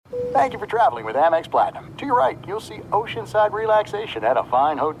Thank you for traveling with Amex Platinum. To your right, you'll see oceanside relaxation at a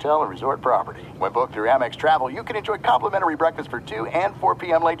fine hotel and resort property. When booked through Amex Travel, you can enjoy complimentary breakfast for 2 and 4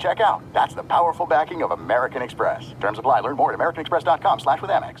 p.m. late checkout. That's the powerful backing of American Express. Terms apply. Learn more at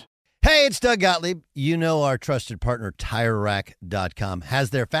americanexpress.com/withAmex. Hey, it's Doug Gottlieb. You know our trusted partner, TireRack.com,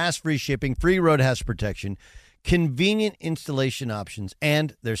 has their fast, free shipping, free road hazard protection, convenient installation options,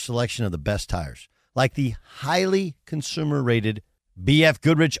 and their selection of the best tires, like the highly consumer-rated BF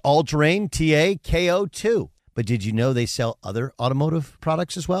Goodrich All-Terrain TA KO2. But did you know they sell other automotive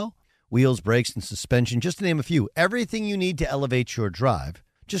products as well? Wheels, brakes, and suspension, just to name a few. Everything you need to elevate your drive.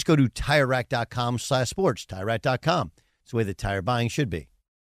 Just go to TireRack.com/sports. TireRack.com. It's the way that tire buying should be.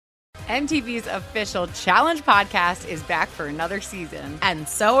 MTV's official Challenge podcast is back for another season. And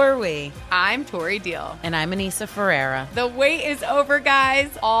so are we. I'm Tori Deal. And I'm Anissa Ferreira. The wait is over,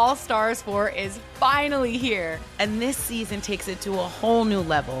 guys. All Stars 4 is finally here. And this season takes it to a whole new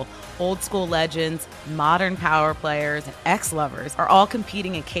level. Old school legends, modern power players, and ex-lovers are all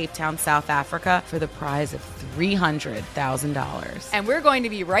competing in Cape Town, South Africa for the prize of $300,000. And we're going to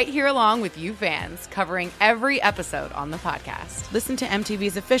be right here along with you fans, covering every episode on the podcast. Listen to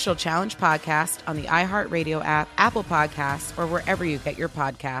MTV's official Challenge podcast on the iHeartRadio app, Apple Podcasts, or wherever you get your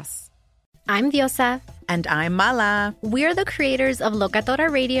podcasts. I'm Diosa. And I'm Mala. We're the creators of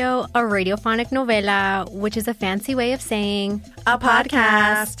Locatora Radio, a radiophonic novela, which is a fancy way of saying a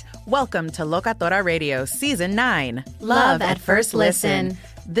podcast. Welcome to Locatora Radio Season 9. Love at First Listen.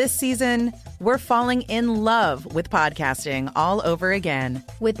 This season, we're falling in love with podcasting all over again.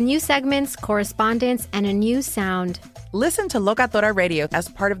 With new segments, correspondence, and a new sound. Listen to Locatora Radio as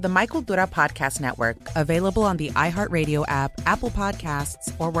part of the My Cultura Podcast Network. Available on the iHeartRadio app, Apple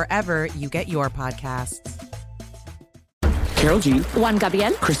Podcasts, or wherever you get your podcasts. Karol G, Juan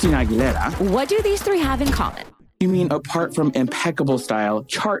Gabriel, Christina Aguilera. What do these three have in common? You mean apart from impeccable style,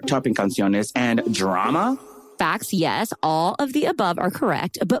 chart-topping canciones, and drama? Facts, yes, all of the above are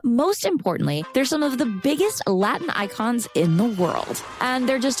correct. But most importantly, they're some of the biggest Latin icons in the world. And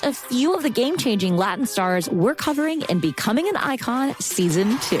they're just a few of the game-changing Latin stars we're covering in Becoming an Icon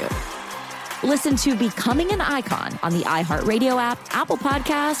Season 2. Listen to Becoming an Icon on the iHeartRadio app, Apple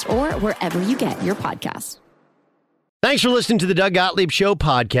Podcasts, or wherever you get your podcasts. Thanks for listening to the Doug Gottlieb Show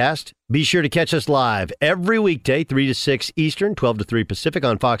podcast. Be sure to catch us live every weekday, 3 to 6 Eastern, 12 to 3 Pacific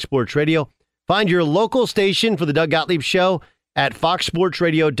on Fox Sports Radio. Find your local station for the Doug Gottlieb Show at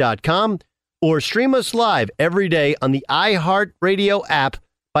foxsportsradio.com or stream us live every day on the iHeartRadio app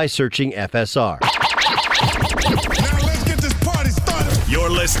by searching FSR. Now let's get this party started. You're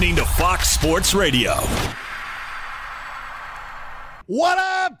listening to Fox Sports Radio. What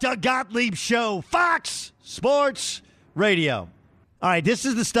up, Doug Gottlieb Show, Fox Sports Radio. All right, this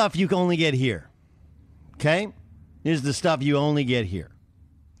is the stuff you can only get here. Okay? This is the stuff you only get here.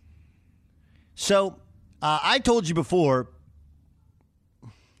 So, I told you before,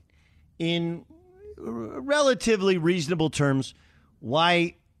 in relatively reasonable terms,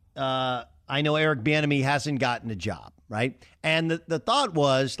 why I know Eric Bieniemy hasn't gotten a job, right? And the thought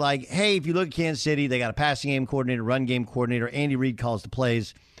was like, hey, if you look at Kansas City, they got a passing game coordinator, run game coordinator. Andy Reid calls the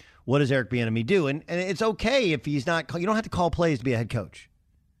plays. What does Eric Bieniemy do? And it's okay if he's not. You don't have to call plays to be a head coach.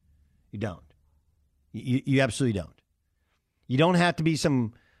 You don't. You absolutely don't. You don't have to be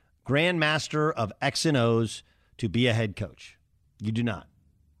some grandmaster of X and O's to be a head coach. You do not.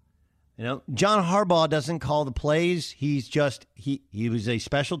 You know, John Harbaugh doesn't call the plays. He's just he was a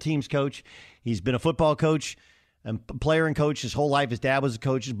special teams coach. He's been a football coach and player and coach his whole life. His dad was a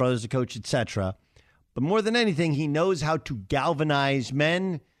coach, his brother's a coach, etc. But more than anything, he knows how to galvanize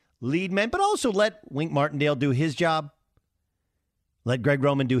men, lead men, but also let Wink Martindale do his job. Let Greg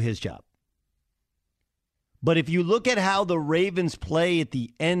Roman do his job. But if you look at how the Ravens play at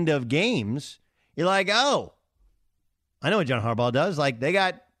the end of games, you're like, oh, I know what John Harbaugh does. Like, they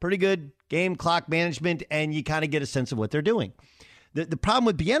got pretty good game clock management, and you kind of get a sense of what they're doing. The problem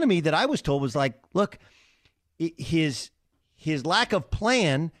with Bieniemy that I was told was like, look, his lack of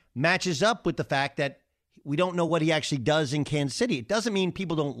plan matches up with the fact that we don't know what he actually does in Kansas City. It doesn't mean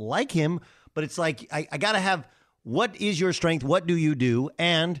people don't like him, but it's like, I got to have, what is your strength? What do you do?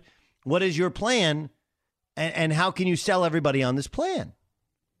 And what is your plan? And how can you sell everybody on this plan?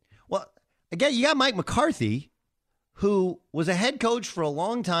 Well, again, you got Mike McCarthy, who was a head coach for a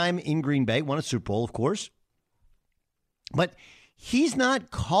long time in Green Bay, won a Super Bowl, of course. But he's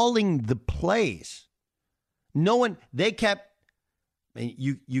not calling the plays. No one, they kept,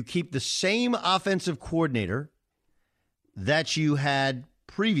 you keep the same offensive coordinator that you had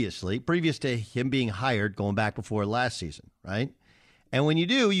previous to him being hired, going back before last season, right? And when you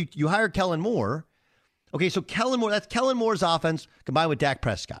do, you hire Kellen Moore. Okay, so Kellen Moore, that's Kellen Moore's offense combined with Dak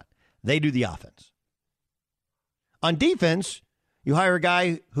Prescott. They do the offense. On defense, you hire a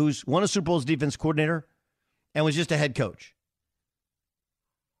guy who's won a Super Bowl as defense coordinator and was just a head coach.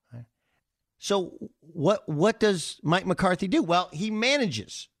 Right? So what does Mike McCarthy do? Well, he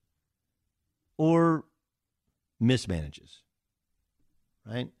manages or mismanages,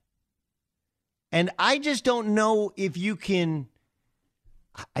 right? And I just don't know if you can.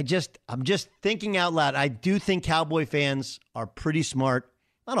 I'm just thinking out loud. I do think Cowboy fans are pretty smart.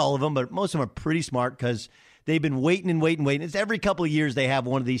 Not all of them, but most of them are pretty smart because they've been waiting. It's every couple of years they have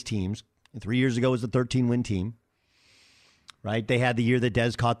one of these teams. 3 years ago was the 13-win team, right? They had the year that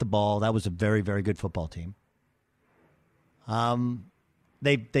Dez caught the ball. That was a very, very good football team.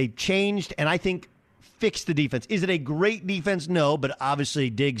 They changed and I think fixed the defense. Is it a great defense? No, but obviously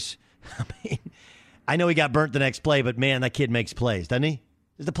Diggs. I know he got burnt the next play, but man, that kid makes plays, doesn't he?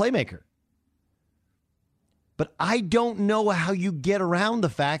 He's the playmaker. But I don't know how you get around the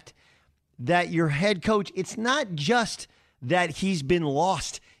fact that your head coach, it's not just that he's been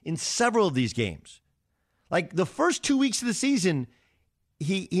lost in several of these games. Like the first 2 weeks of the season,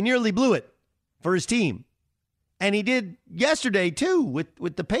 he nearly blew it for his team. And he did yesterday too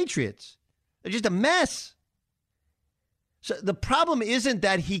with the Patriots. They're just a mess. So the problem isn't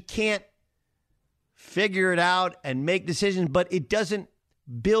that he can't figure it out and make decisions, but it doesn't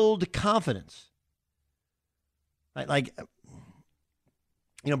build confidence. Right? Like,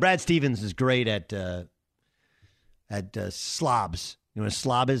 Brad Stevens is great at slobs. You know what a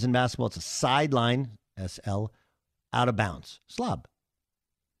slob is in basketball? It's a sideline, SL, out of bounds. Slob.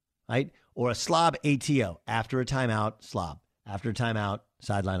 Right? Or a slob ATO, after a timeout, slob. After a timeout,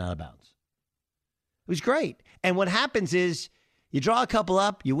 sideline out of bounds. It was great. And what happens is you draw a couple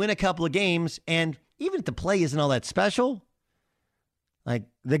up, you win a couple of games, and even if the play isn't all that special, like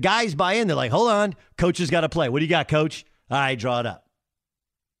the guys buy in. They're like, hold on, coach has got to play. What do you got, coach? All right, draw it up.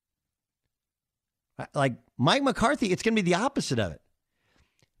 Like Mike McCarthy, it's going to be the opposite of it.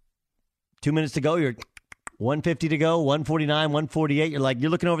 2 minutes to go, you're 150 to go, 149, 148. You're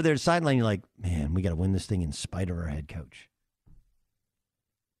looking over there at the sideline. You're like, man, we got to win this thing in spite of our head coach.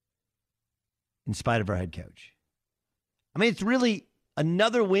 In spite of our head coach. I mean, it's really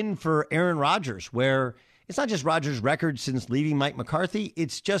another win for Aaron Rodgers, where it's not just Rodgers' record since leaving Mike McCarthy.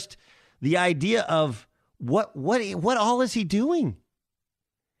 It's just the idea of what all is he doing?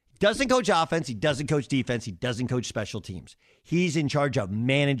 He doesn't coach offense. He doesn't coach defense. He doesn't coach special teams. He's in charge of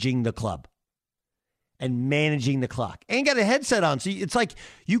managing the club and managing the clock. And got a headset on. So it's like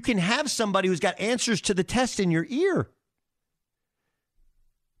you can have somebody who's got answers to the test in your ear.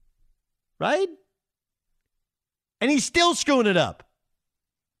 Right? And he's still screwing it up.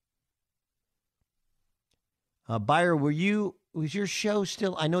 Beyer, was your show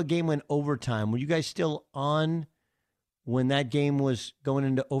still? I know a game went overtime. Were you guys still on when that game was going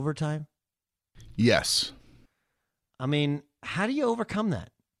into overtime? Yes. I mean, how do you overcome that?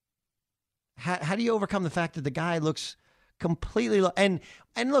 How do you overcome the fact that the guy looks completely and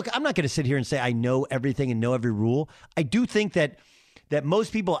look, I'm not going to sit here and say I know everything and know every rule. I do think that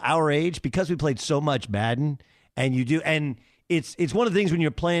most people our age, because we played so much Madden, and you do, and it's one of the things when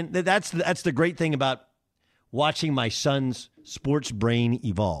you're playing. That's the great thing about watching my son's sports brain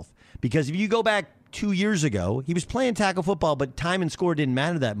evolve. Because if you go back 2 years ago, he was playing tackle football, but time and score didn't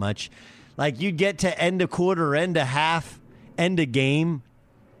matter that much. Like you'd get to end a quarter, end a half, end a game.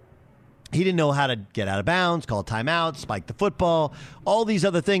 He didn't know how to get out of bounds, call timeout, spike the football, all these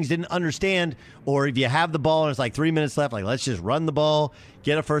other things, didn't understand. Or if you have the ball and it's like 3 minutes left, like let's just run the ball,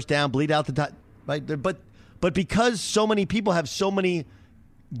 get a first down, bleed out the time. Right? But because so many people have so many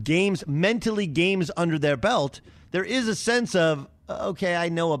games under their belt, there is a sense of, okay, I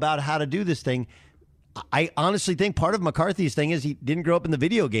know about how to do this thing. I honestly think part of McCarthy's thing is he didn't grow up in the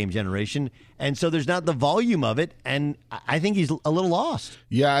video game generation, and so there's not the volume of it, and I think he's a little lost.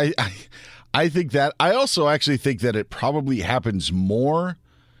 Yeah, I think that. I also actually think that it probably happens more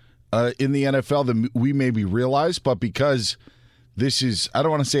in the NFL than we maybe realize, but because this is, I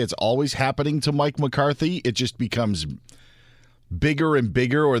don't want to say it's always happening to Mike McCarthy, it just becomes bigger and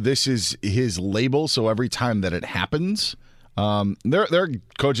bigger, or this is his label, so every time that it happens... There are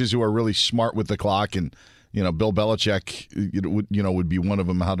coaches who are really smart with the clock, and Bill Belichick would be one of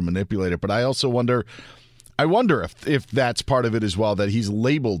them, how to manipulate it. But I also wonder if that's part of it as well, that he's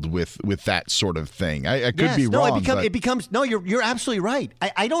labeled with that sort of thing. I could be wrong. It becomes no. You're absolutely right.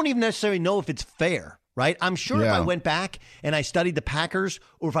 I don't even necessarily know if it's fair. Right? I'm sure if I went back and I studied the Packers,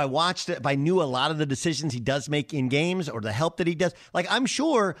 or if I watched it, if I knew a lot of the decisions he does make in games, or the help that he does, like I'm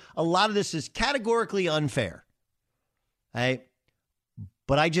sure a lot of this is categorically unfair. But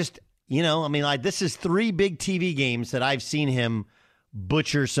I just, this is 3 big TV games that I've seen him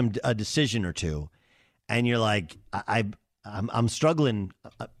butcher a decision or two, and you're like, I'm struggling.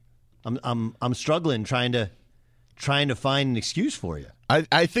 I'm struggling trying to find an excuse for you.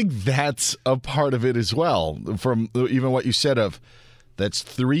 I think that's a part of it as well. From even what you said of, that's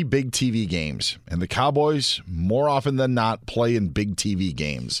 3 big TV games, and the Cowboys more often than not play in big TV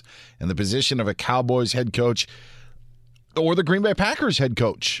games. And the position of a Cowboys head coach or the Green Bay Packers head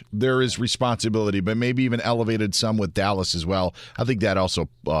coach, there is responsibility, but maybe even elevated some with Dallas as well. I think that also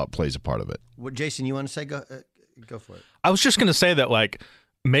plays a part of it. What, Jason, you want to say? Go for it. I was just going to say that, like,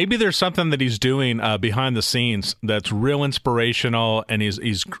 maybe there's something that he's doing behind the scenes that's real inspirational, and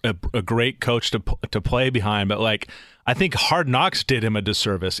he's a great coach to play behind. But, like, I think Hard Knocks did him a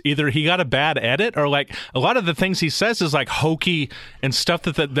disservice. Either he got a bad edit, or, like, a lot of the things he says is, like, hokey and stuff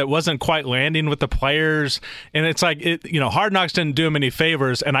that wasn't quite landing with the players. And it's like, Hard Knocks didn't do him any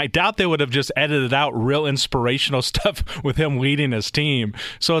favors, and I doubt they would have just edited out real inspirational stuff with him leading his team.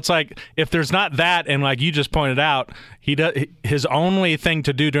 So it's like, if there's not that, and like you just pointed out, his only thing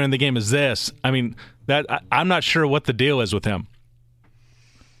to do during the game is this. I mean, I'm not sure what the deal is with him.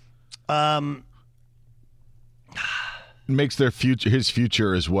 Makes his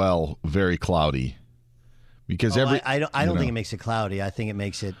future as well very cloudy, because I don't think it makes it cloudy. I think it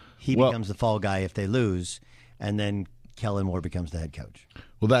makes it becomes the fall guy if they lose, and then Kellen Moore becomes the head coach.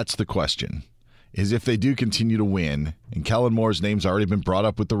 Well, that's the question: is if they do continue to win, and Kellen Moore's name's already been brought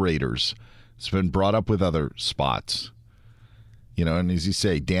up with the Raiders, it's been brought up with other spots. And as you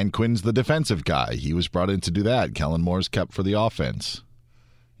say, Dan Quinn's the defensive guy. He was brought in to do that. Kellen Moore's kept for the offense.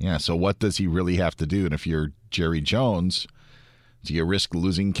 Yeah, so what does he really have to do? And if you're Jerry Jones, do you risk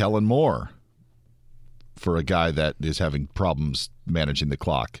losing Kellen Moore for a guy that is having problems managing the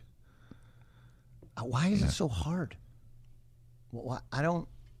clock? Why is it so hard? Why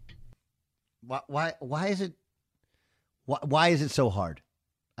is it? Why is it so hard?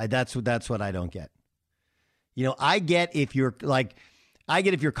 That's what I don't get. I get if you're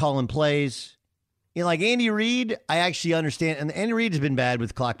calling plays. Like Andy Reid, I actually understand, and Andy Reid has been bad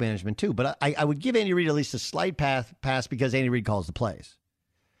with clock management too, but I would give Andy Reid at least a slight pass because Andy Reid calls the plays.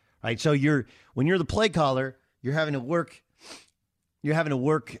 Right? So when you're the play caller, you're having to work,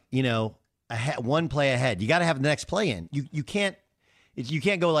 one play ahead. You got to have the next play in. You can't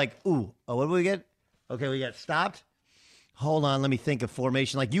go like, what do we get? Okay, we got stopped. Hold on, let me think of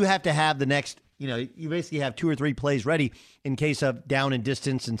formation. Like, you have to have the next, you basically have 2 or 3 plays ready in case of down and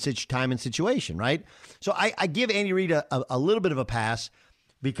distance and time and situation, right? So I give Andy Reid a little bit of a pass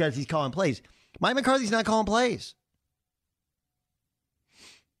because he's calling plays. Mike McCarthy's not calling plays.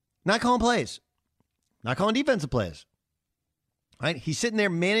 Not calling plays. Not calling defensive plays. Right? He's sitting there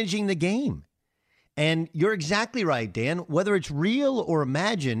managing the game. And you're exactly right, Dan. Whether it's real or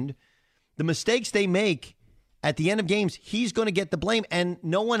imagined, the mistakes they make at the end of games, he's going to get the blame, and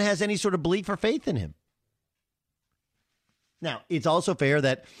no one has any sort of belief or faith in him. Now, it's also fair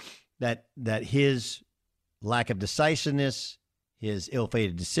that his lack of decisiveness, his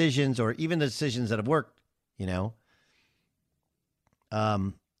ill-fated decisions, or even the decisions that have worked,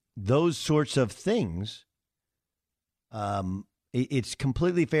 those sorts of things, it's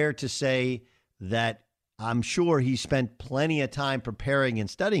completely fair to say that I'm sure he spent plenty of time preparing and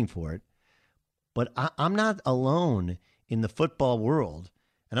studying for it. But I'm not alone in the football world,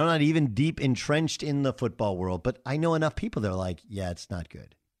 and I'm not even deep entrenched in the football world, but I know enough people that are like, yeah, it's not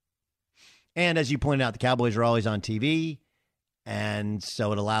good. And as you pointed out, the Cowboys are always on TV, and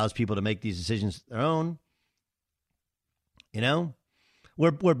so it allows people to make these decisions their own.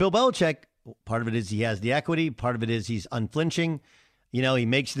 Where Bill Belichick, part of it is he has the equity, part of it is he's unflinching. He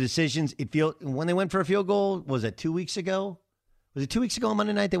makes the decisions. When they went for a field goal, was it 2 weeks ago? Was it 2 weeks ago on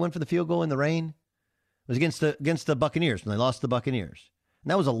Monday night they went for the field goal in the rain? It was against the Buccaneers when they lost to the Buccaneers. And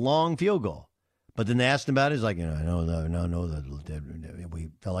that was a long field goal. But then they asked him about it. He's like, no,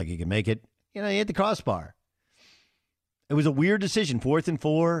 we felt like he could make it. He hit the crossbar. It was a weird decision. 4th and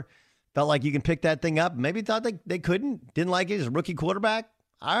 4. Felt like you can pick that thing up. Maybe thought they couldn't. Didn't like it as a rookie quarterback.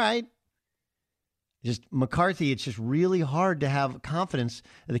 All right. Just McCarthy, it's just really hard to have confidence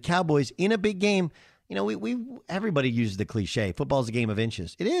in the Cowboys in a big game. Everybody uses the cliche. Football's a game of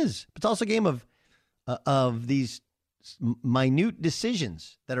inches. It is. But it's also a game of these minute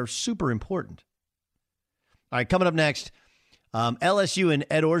decisions that are super important. All right, coming up next, LSU and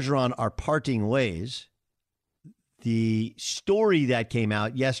Ed Orgeron are parting ways. The story that came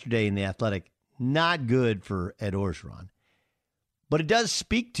out yesterday in The Athletic, not good for Ed Orgeron. But it does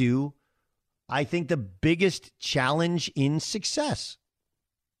speak to, I think, the biggest challenge in success.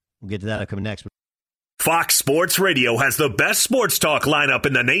 We'll get to that coming next. Fox Sports Radio has the best sports talk lineup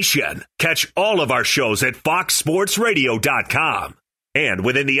in the nation. Catch all of our shows at foxsportsradio.com. And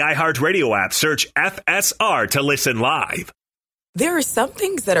within the iHeartRadio app, search FSR to listen live. There are some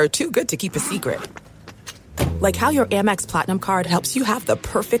things that are too good to keep a secret. Like how your Amex Platinum card helps you have the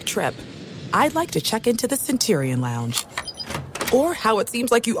perfect trip. I'd like to check into the Centurion Lounge. Or how it seems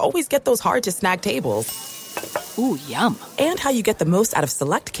like you always get those hard-to-snag tables. Ooh, yum. And how you get the most out of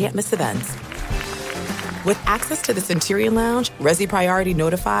select can't-miss events. With access to the Centurion Lounge, Resi Priority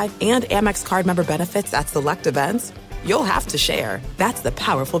Notified, and Amex card member benefits at select events, you'll have to share. That's the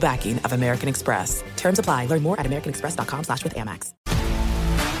powerful backing of American Express. Terms apply. Learn more at americanexpress.com/withAmex.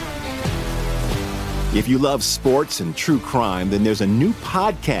 If you love sports and true crime, then there's a new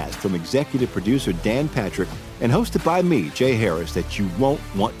podcast from executive producer Dan Patrick and hosted by me, Jay Harris, that you won't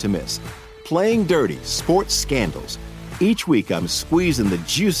want to miss. Playing Dirty: Sports Scandals. Each week, I'm squeezing the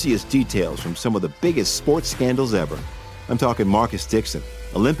juiciest details from some of the biggest sports scandals ever. I'm talking Marcus Dixon,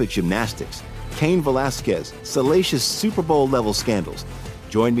 Olympic gymnastics, Cain Velasquez, salacious Super Bowl-level scandals.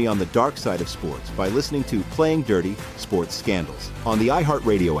 Join me on the dark side of sports by listening to Playing Dirty: Sports Scandals on the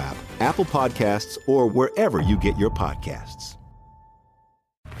iHeartRadio app, Apple Podcasts, or wherever you get your podcasts.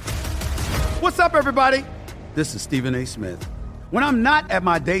 What's up, everybody? This is Stephen A. Smith. When I'm not at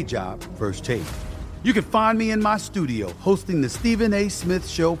my day job, First Take, you can find me in my studio hosting the Stephen A. Smith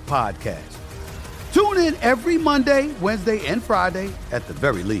Show podcast. Tune in every Monday, Wednesday, and Friday, at the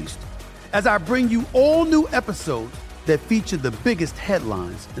very least, as I bring you all new episodes that feature the biggest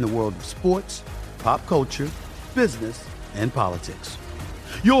headlines in the world of sports, pop culture, business, and politics.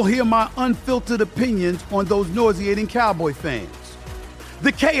 You'll hear my unfiltered opinions on those nauseating Cowboy fans,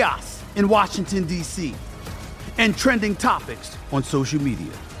 the chaos in Washington, D.C., and trending topics on social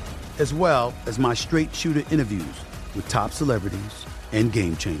media, as well as my straight shooter interviews with top celebrities and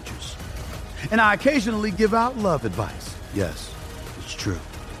game changers. And I occasionally give out love advice. Yes, it's true.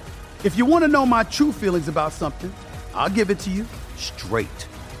 If you want to know my true feelings about something, I'll give it to you straight.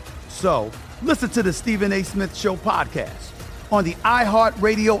 So listen to the Stephen A. Smith Show podcast on the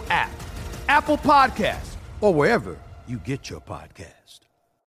iHeartRadio app, Apple Podcasts, or wherever you get your podcast.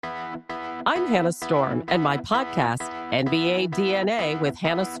 I'm Hannah Storm, and my podcast, NBA DNA with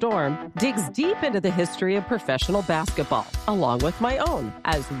Hannah Storm, digs deep into the history of professional basketball, along with my own,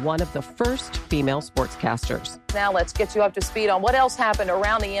 as one of the first female sportscasters. Now let's get you up to speed on what else happened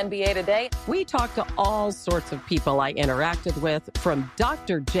around the NBA today. We talk to all sorts of people I interacted with, from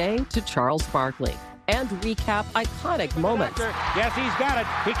Dr. J to Charles Barkley, and recap iconic moments. Yes, he's got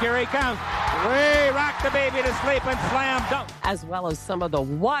it. Here he comes. Way rock the baby to sleep and slam dunk. As well as some of the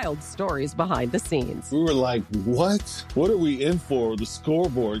wild stories behind the scenes. We were like, what? What are we in for? The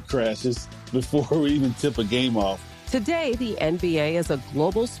scoreboard crashes before we even tip a game off. Today, the NBA is a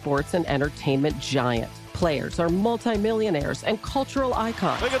global sports and entertainment giant. Players are multimillionaires and cultural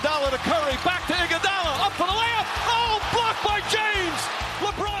icons. Iguodala to Curry, back to Iguodala, up for the layup. Oh, blocked by James.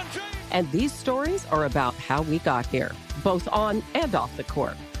 LeBron James. And these stories are about how we got here, both on and off the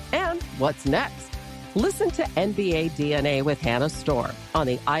court. And what's next? Listen to NBA DNA with Hannah Storm on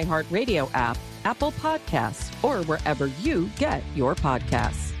the iHeartRadio app, Apple Podcasts, or wherever you get your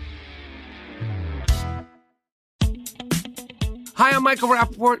podcasts. Hi, I'm Michael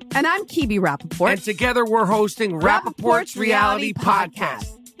Rappaport. And I'm Kibi Rappaport. And together we're hosting Rappaport's Reality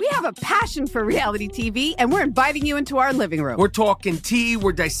Podcast. We have a passion for reality TV, and we're inviting you into our living room. We're talking tea,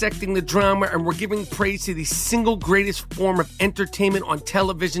 we're dissecting the drama, and we're giving praise to the single greatest form of entertainment on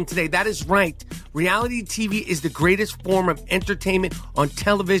television today. That is right. Reality TV is the greatest form of entertainment on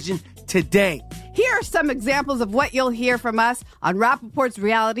television today. Here are some examples of what you'll hear from us on Rappaport's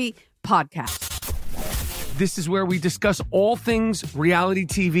Reality Podcast. This is where we discuss all things reality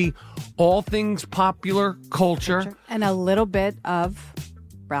TV, all things popular culture. And a little bit of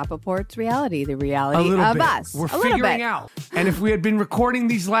Rappaport's reality, the reality of us. We're figuring out. And if we had been recording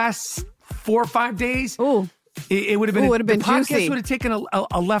these last 4 or 5 days, it would have been, the podcast juicy. Would have taken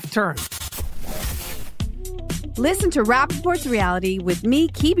a left turn. Listen to Rappaport's Reality with me,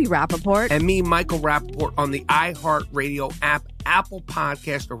 Kibi Rappaport. And me, Michael Rappaport, on the iHeartRadio app, Apple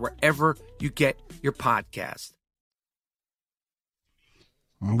Podcast, or wherever you get your podcast.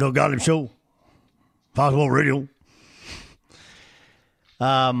 Go Gottlieb Show. Possible Radio.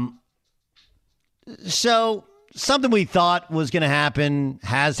 So something we thought was going to happen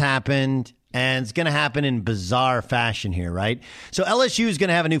has happened, and it's going to happen in bizarre fashion here, right? So LSU is going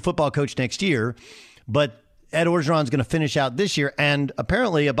to have a new football coach next year, but Ed Orgeron's going to finish out this year, and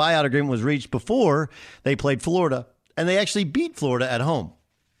apparently a buyout agreement was reached before they played Florida, and they actually beat Florida at home.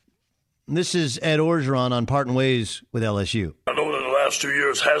 And this is Ed Orgeron on parting ways with LSU. I know that the last last 2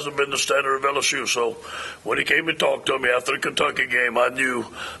 years hasn't been the standard of LSU. So when he came and talked to me after the Kentucky game, I knew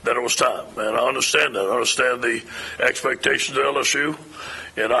that it was time. And I understand that. I understand the expectations of LSU.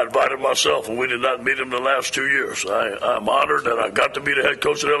 And I invited myself, and we did not meet him the last 2 years. I'm honored that I got to be the head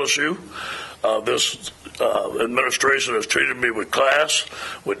coach at LSU. This administration has treated me with class,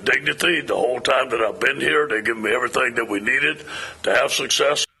 with dignity the whole time that I've been here. They've given me everything that we needed to have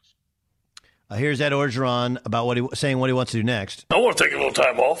success. Here's Ed Orgeron about what he wants to do next. I want to take a little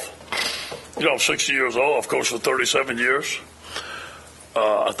time off. I'm 60 years old. I've coached for 37 years.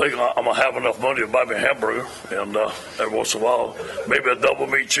 I think I'm going to have enough money to buy me a hamburger, and every once in a while, maybe a double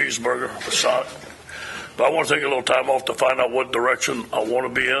meat cheeseburger for Sonic. But I want to take a little time off to find out what direction I want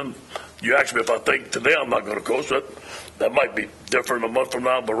to be in. You asked me if I think today I'm not going to coach. That might be different a month from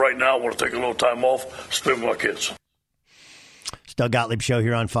now, but right now I want to take a little time off, spend with my kids. It's Doug Gottlieb Show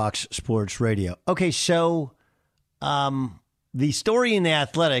here on Fox Sports Radio. Okay, so the story in The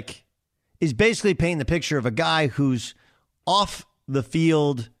Athletic is basically painting the picture of a guy who's off the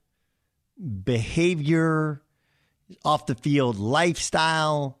field behavior, off the field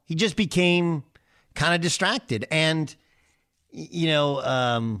lifestyle. He just became kind of distracted. And,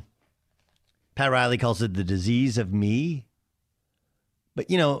 Pat Riley calls it the disease of me. But,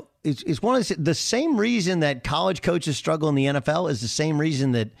 it's one of the same reason that college coaches struggle in the NFL is the same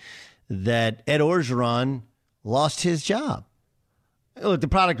reason that Ed Orgeron lost his job. Look, the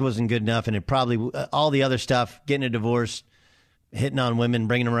product wasn't good enough, and it probably all the other stuff, getting a divorce, hitting on women,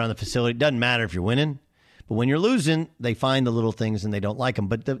 bringing them around the facility, doesn't matter if you're winning. But when you're losing, they find the little things and they don't like them.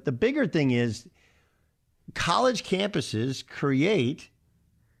 But the bigger thing is college campuses create,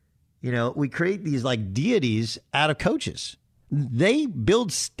 we create these like deities out of coaches. They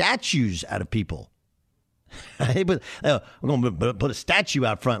build statues out of people. I'm going to put a statue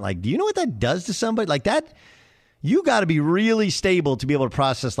out front. Like, do you know what that does to somebody? Like that, you got to be really stable to be able to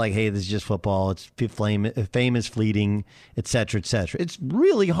process like, hey, this is just football. It's fame is fleeting, et cetera, et cetera. It's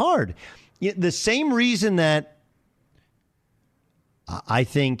really hard. The same reason that I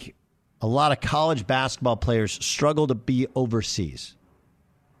think a lot of college basketball players struggle to be overseas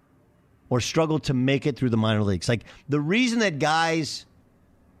or struggle to make it through the minor leagues. Like the reason that guys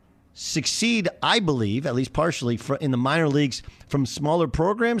succeed, I believe, at least partially in the minor leagues from smaller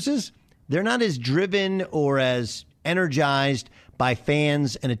programs is they're not as driven or as energized by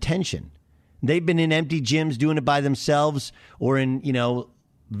fans and attention. They've been in empty gyms doing it by themselves or in,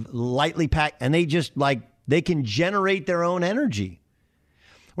 lightly packed, and they just they can generate their own energy.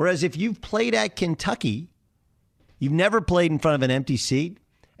 Whereas if you've played at Kentucky, you've never played in front of an empty seat,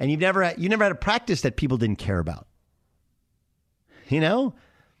 and you never had a practice that people didn't care about.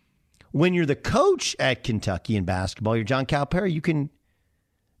 When you're the coach at Kentucky in basketball, you're John Calipari,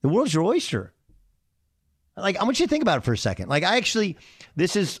 the world's your oyster. I want you to think about it for a second.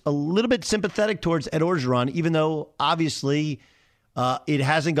 This is a little bit sympathetic towards Ed Orgeron, even though obviously it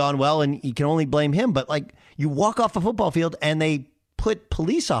hasn't gone well and you can only blame him. But you walk off a football field and they put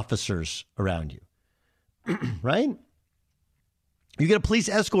police officers around you, right? You get a police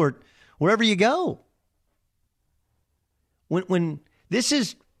escort wherever you go. When this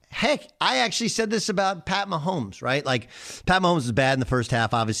is, heck, I actually said this about Pat Mahomes, right? Pat Mahomes was bad in the first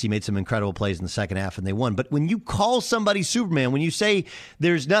half. Obviously, made some incredible plays in the second half, and they won. But when you call somebody Superman, when you say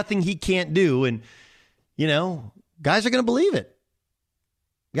there's nothing he can't do, and, guys are going to believe it.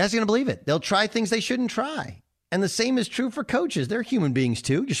 Guys are going to believe it. They'll try things they shouldn't try. And the same is true for coaches. They're human beings,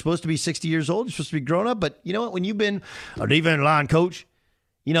 too. You're supposed to be 60 years old. You're supposed to be grown up. But you know what? When you've been a defensive line coach,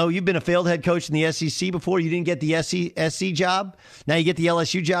 you've been a failed head coach in the SEC before. You didn't get the SC job. Now you get the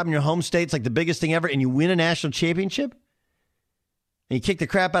LSU job in your home state. It's like the biggest thing ever. And you win a national championship. And you kick the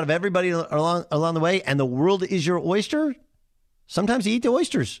crap out of everybody along the way. And the world is your oyster. Sometimes you eat the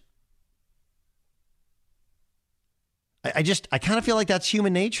oysters. I kind of feel like that's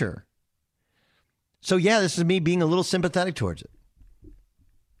human nature. So, yeah, this is me being a little sympathetic towards it.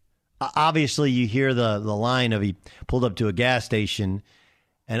 Obviously, you hear the line of he pulled up to a gas station.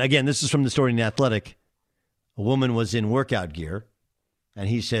 And again, this is from the story in The Athletic. A woman was in workout gear. And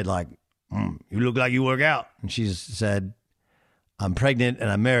he said, you look like you work out. And she said, I'm pregnant and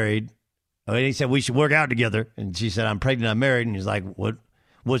I'm married. And he said, we should work out together. And she said, I'm pregnant, I'm married. And he's like,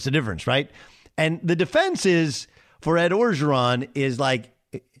 what's the difference, right? And the defense is, for Ed Orgeron, is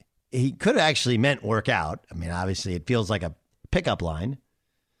he could have actually meant work out. I mean, obviously, it feels like a pickup line.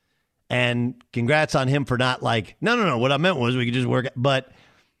 And congrats on him for not no. What I meant was we could just work out. But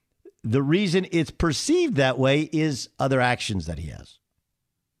the reason it's perceived that way is other actions that he has.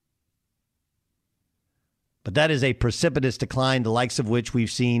 But that is a precipitous decline, the likes of which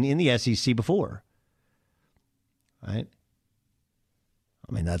we've seen in the SEC before. Right?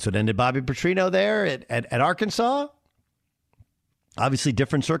 I mean, that's what ended Bobby Petrino there at Arkansas. Obviously,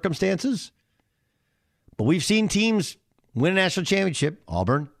 different circumstances. But we've seen teams win a national championship,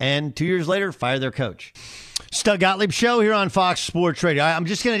 Auburn, and 2 years later, fire their coach. Doug Gottlieb Show here on Fox Sports Radio. I'm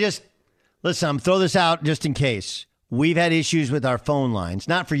just going to listen, I'm throw this out just in case. We've had issues with our phone lines.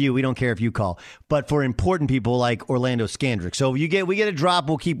 Not for you. We don't care if you call. But for important people like Orlando Scandrick. So if we get a drop,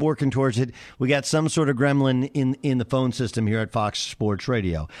 we'll keep working towards it. We got some sort of gremlin in the phone system here at Fox Sports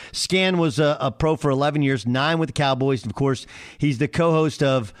Radio. Scan was a pro for 11 years, 9 with the Cowboys. Of course, he's the co-host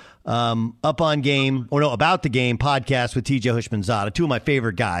of About the Game podcast with TJ Hushmanzada. Two of my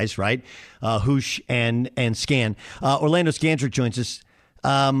favorite guys, right? Hoosh and Scan. Orlando Scandrick joins us.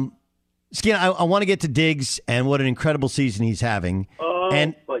 Skin, I want to get to Diggs and what an incredible season he's having.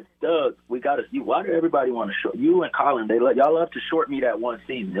 But Doug, we got to see. Why do everybody want to short you and Colin? Y'all love to short me that one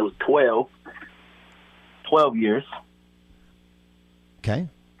season. It was 12 years. Okay.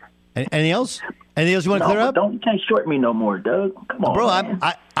 Anything else? Anything else you want to clear up? You can't short me no more, Doug. Come on, bro. Man.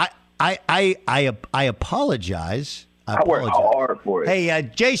 I apologize. I work hard for it.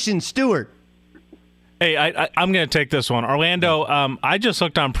 Hey, Jason Stewart. Hey, I'm going to take this one. Orlando, I just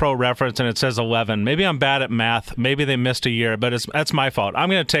looked on Pro Reference, and it says 11. Maybe I'm bad at math. Maybe they missed a year, but that's my fault. I'm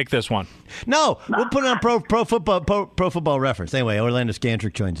going to take this one. No, we'll put it on Pro Football Reference. Anyway, Orlando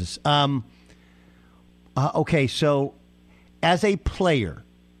Scandrick joins us. Okay, so as a player,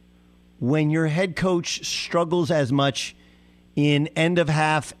 when your head coach struggles as much in end of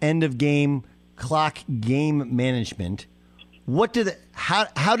half, end of game, clock game management,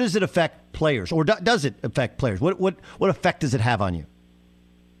 how does it affect players, or does it affect players? What effect does it have on you?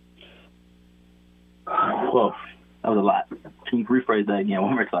 Well, that was a lot. Can you rephrase that again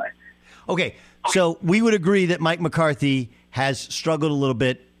one more time? Okay, so we would agree that Mike McCarthy has struggled a little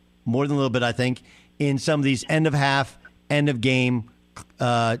bit, more than a little bit, I think, in some of these end of half, end of game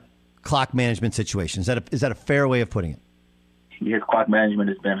clock management situations. Is that a fair way of putting it? His clock management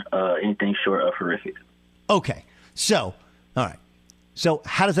has been anything short of horrific. Okay, so all right. So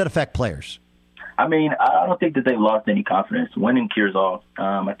how does that affect players? I mean, I don't think that they've lost any confidence. Winning cures all.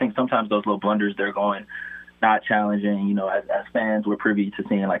 I think sometimes those little blunders, they're going not challenging. You know, as fans, we're privy to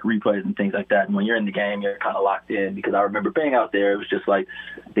seeing like replays and things like that. And when you're in the game, you're kind of locked in, because I remember being out there. It was just like,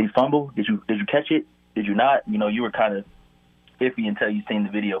 did you fumble? Did you catch it? Did you not? You know, you were kind of iffy until you seen the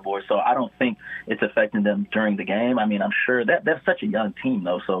video board. So I don't think it's affecting them during the game. I mean, I'm sure that they're such a young team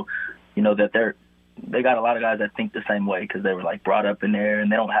though. So, you know, that they got a lot of guys that think the same way, because they were like brought up in there,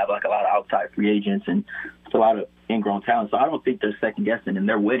 and they don't have like a lot of outside free agents, and it's a lot of ingrown talent. So I don't think they're second guessing, and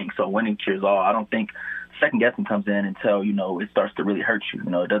they're winning. So winning cures all. I don't think second guessing comes in until, you know, it starts to really hurt you.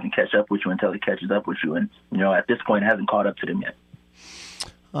 You know, it doesn't catch up with you until it catches up with you. And, you know, at this point, it hasn't caught up to them yet.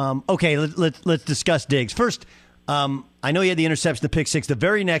 Okay, let's discuss Diggs. First, I know he had the interception, the pick six. The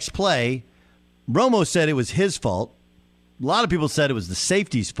very next play, Romo said it was his fault. A lot of people said it was the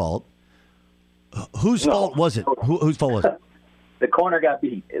safety's fault. Whose fault was it? Whose fault was it? The corner got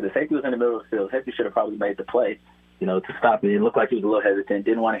beat. The safety was in the middle of the field. The safety should have probably made the play, you know, to stop it. It looked like he was a little hesitant,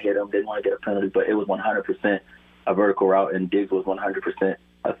 didn't want to hit him, didn't want to get a penalty, but it was 100% a vertical route, and Diggs was 100%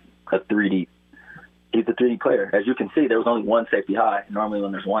 a 3D. He's a 3D player. As you can see, there was only one safety high. Normally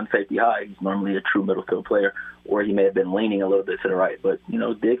when there's one safety high, he's normally a true middle field player, or he may have been leaning a little bit to the right. But, you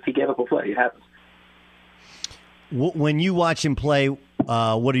know, Diggs, he gave up a play. It happens. When you watch him play,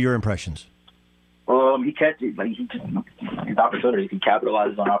 what are your impressions? He catches, like, his opportunities. He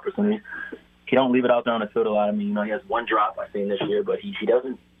capitalizes on opportunities. He don't leave it out there on the field a lot. I mean, you know, he has one drop I've seen this year, but he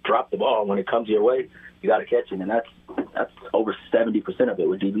doesn't drop the ball. When it comes your way, you got to catch it, and that's over 70% of it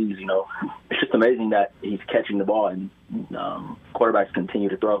with DBs. You know, it's just amazing that he's catching the ball, and quarterbacks continue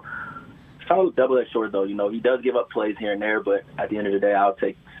to throw. It's kind of double-edged sword, though. You know, he does give up plays here and there, but at the end of the day, I'll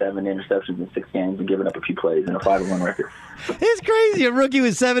take 7 interceptions in 6 games and giving up a few plays and a 5-1 record. It's crazy. A rookie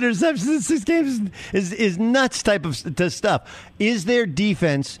with 7 interceptions in 6 games is nuts type of stuff. Is there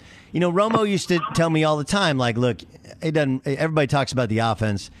defense? You know, Romo used to tell me all the time, like, look, everybody talks about the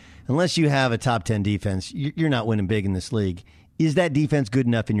offense. Unless you have a top 10 defense, you're not winning big in this league. Is that defense good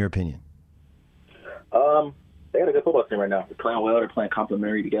enough in your opinion? They got a good football team right now. They're playing well. They're playing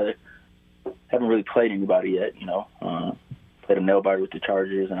complementary together. Haven't really played anybody yet, you know. Played a nail biter with the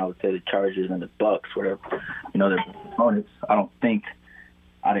Chargers, and I would say the Chargers and the Bucks were their opponents. I don't think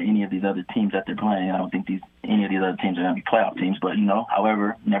out of any of these other teams that they're playing, I don't think any of these other teams are going to be playoff teams. But, you know,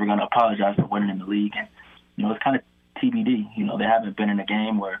 however, never going to apologize for winning in the league. And, you know, it's kind of TBD. You know, they haven't been in a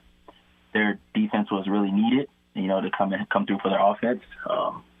game where their defense was really needed, you know, to come through for their offense.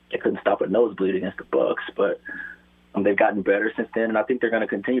 They couldn't stop a nosebleed against the Bucks, but They've gotten better since then, and I think they're going to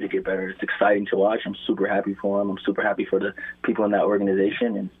continue to get better. It's exciting to watch. I'm super happy for them. I'm super happy for the people in that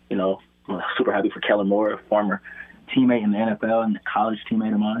organization, and, I'm super happy for Kellen Moore, a former teammate in the NFL and a college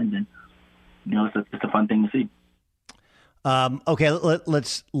teammate of mine, and, it's a fun thing to see. Okay,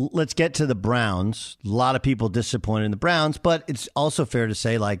 let's get to the Browns. A lot of people disappointed in the Browns, but it's also fair to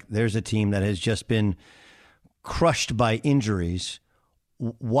say, there's a team that has just been crushed by injuries.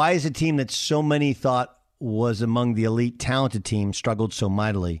 Why is a team that so many thought was among the elite talented teams struggled so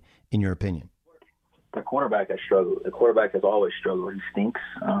mightily, in your opinion? The quarterback has struggled. The quarterback has always struggled. He stinks.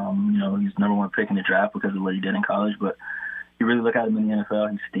 He's number one pick in the draft because of what he did in college, but you really look at him in the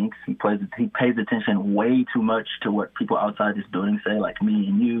NFL, he stinks. He pays attention way too much to what people outside this building say, like me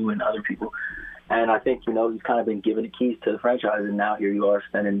and you and other people. And I think, he's kind of been given the keys to the franchise, and now here you are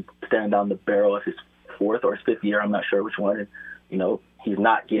standing down the barrel of his fourth or his fifth year, I'm not sure which one, and, he's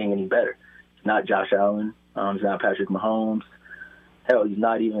not getting any better. He's not Josh Allen. He's not Patrick Mahomes. Hell, he's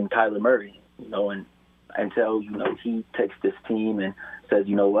not even Kyler Murray, and until, he takes this team and says,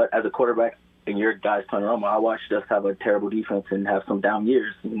 you know what, as a quarterback, and your guys turn around, I watched us have a terrible defense and have some down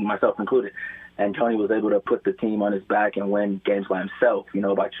years, myself included. And Tony was able to put the team on his back and win games by himself,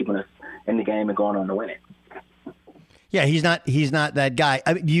 by keeping us in the game and going on to win it. Yeah, he's not that guy.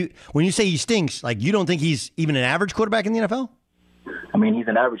 I mean, when you say he stinks, you don't think he's even an average quarterback in the NFL? I mean, he's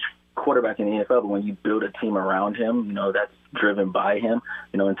an average quarterback in the NFL, but when you build a team around him, that's driven by him.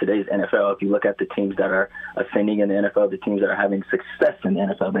 In today's NFL, if you look at the teams that are ascending in the NFL, the teams that are having success in the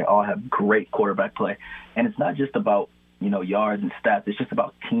NFL, they all have great quarterback play. And it's not just about, yards and stats. It's just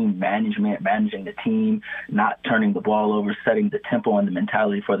about team management, managing the team, not turning the ball over, setting the tempo and the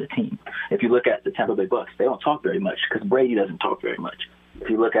mentality for the team. If you look at the Tampa Bay Bucks, they don't talk very much because Brady doesn't talk very much. If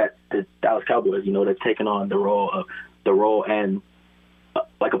you look at the Dallas Cowboys, they've taken on the role and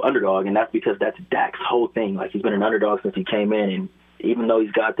of underdog, and that's because that's Dak's whole thing. He's been an underdog since he came in, and even though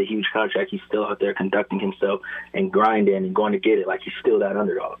he's got the huge contract, he's still out there conducting himself and grinding and going to get it. He's still that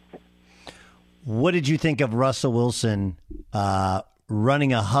underdog. What did you think of Russell Wilson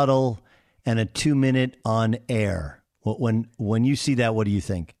running a huddle and a 2-minute on air? When you see that, what do you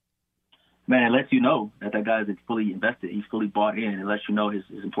think? Man, it lets you know that guy is fully invested. He's fully bought in. It lets you know his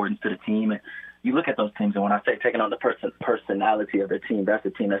importance to the team. And you look at those teams, and when I say taking on the personality of their team, that's a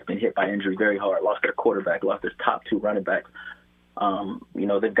team that's been hit by injury very hard, lost their quarterback, lost their top two running backs.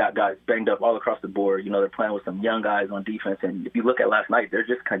 They've got guys banged up all across the board. They're playing with some young guys on defense. And if you look at last night, they're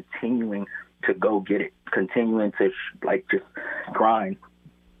just continuing to go get it, continuing to just grind.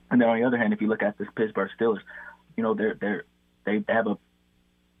 And then on the other hand, if you look at the Pittsburgh Steelers, they have a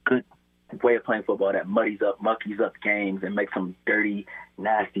good way of playing football that muckies up games and makes some dirty,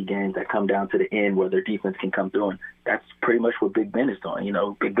 nasty games that come down to the end where their defense can come through. And that's pretty much what Big Ben is doing.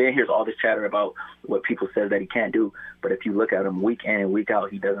 Big Ben hears all this chatter about what people say that he can't do, but if you look at him week in and week out,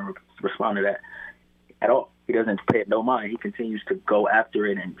 he doesn't respond to that at all. He doesn't pay it no mind. He continues to go after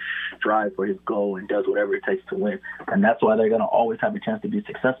it and strive for his goal and does whatever it takes to win. And that's why they're going to always have a chance to be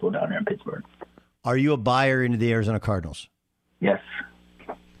successful down there in Pittsburgh. Are you a buyer into the Arizona Cardinals? Yes.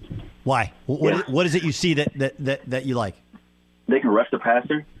 Why? What is it you see that you like? They can rush the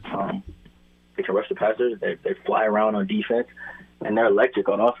passer. They can rush the passer. They fly around on defense, and they're electric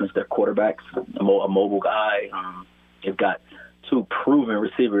on offense. Their quarterback's a mobile guy. They've got two proven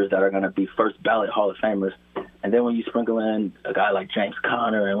receivers that are going to be first ballot Hall of Famers. And then when you sprinkle in a guy like James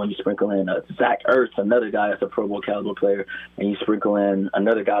Conner, and when you sprinkle in Zach Ertz, another guy that's a Pro Bowl caliber player, and you sprinkle in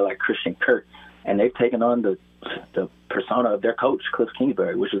another guy like Christian Kirk, and they've taken on the persona of their coach, Cliff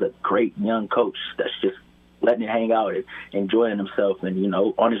Kingsbury, which is a great young coach that's just letting it hang out and enjoying himself and,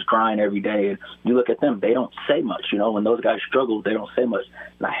 on his grind every day. And you look at them, they don't say much. When those guys struggle, they don't say much.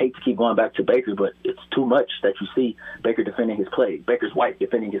 And I hate to keep going back to Baker, but it's too much that you see Baker defending his play, Baker's wife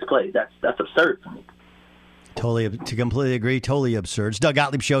defending his play. That's absurd to me. To completely agree. Totally absurd. It's Doug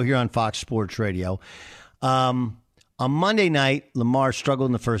Gottlieb Show here on Fox Sports Radio. On Monday night, Lamar struggled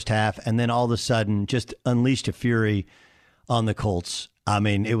in the first half and then all of a sudden just unleashed a fury on the Colts. I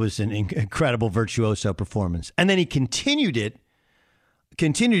mean, it was an incredible virtuoso performance. And then he continued it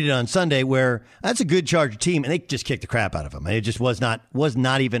on Sunday where that's a good Charger team and they just kicked the crap out of him. It just was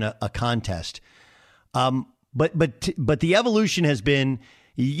not even a contest. But the evolution has been,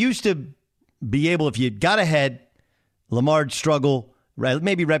 you used to be able, if you got ahead, Lamar'd struggle,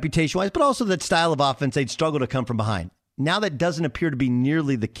 maybe reputation-wise, but also that style of offense, they'd struggle to come from behind. Now that doesn't appear to be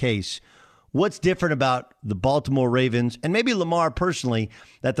nearly the case. What's different about the Baltimore Ravens and maybe Lamar personally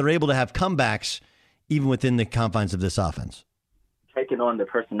that they're able to have comebacks even within the confines of this offense? Taking on the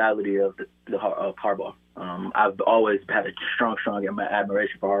personality of Harbaugh. I've always had a strong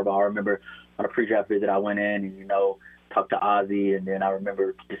admiration for Harbaugh. I remember on a pre-draft visit, I went in and, talked to Ozzie, and then I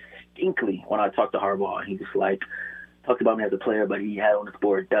remember distinctly when I talked to Harbaugh, he just talked about me as a player, but he had on his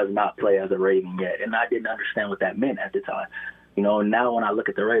board, does not play as a Raven yet. And I didn't understand what that meant at the time. Now when I look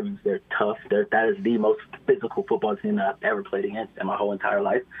at the Ravens, they're tough. That is the most physical football team that I've ever played against in my whole entire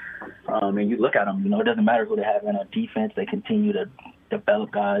life. And you look at them, it doesn't matter who they have in a defense. They continue to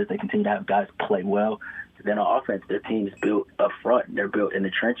develop guys. They continue to have guys play well. Then on offense, their team's built up front. They're built in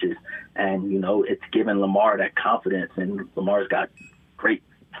the trenches. And, it's given Lamar that confidence. And Lamar's got great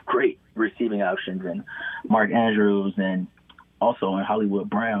receiving options, and Mark Andrews, and also in Hollywood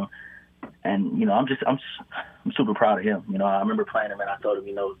Brown. And, I'm super proud of him. I remember playing him, and I told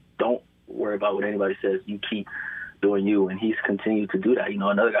him, don't worry about what anybody says. You keep doing you. And he's continued to do that.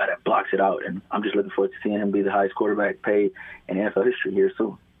 Another guy that blocks it out. And I'm just looking forward to seeing him be the highest quarterback paid in NFL history here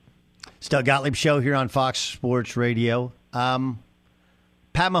soon. It's Doug Gottlieb Show here on Fox Sports Radio.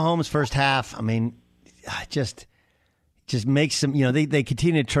 Pat Mahomes' first half, just makes them, they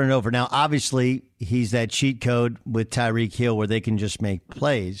continue to turn it over. Now, obviously, he's that cheat code with Tyreek Hill where they can just make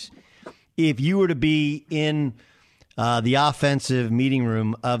plays. If you were to be in the offensive meeting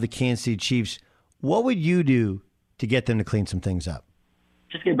room of the Kansas City Chiefs, what would you do to get them to clean some things up?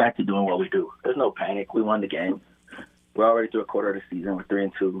 Just get back to doing what we do. There's no panic. We won the game. We're already through a quarter of the season. We're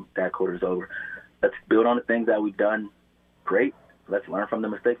 3-2. That quarter's over. Let's build on the things that we've done great. Let's learn from the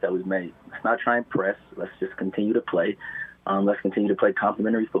mistakes that we've made. Let's not try and press. Let's just continue to play. Let's continue to play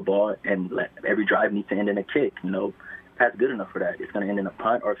complimentary football, and every drive needs to end in a kick. Pat's good enough for that. It's going to end in a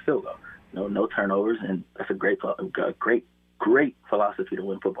punt or a field goal. No turnovers, and that's a great philosophy to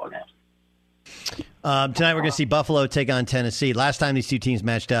win football games. Tonight we're going to see Buffalo take on Tennessee. Last time these two teams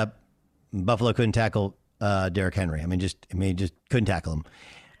matched up, Buffalo couldn't tackle Derrick Henry. Just couldn't tackle him.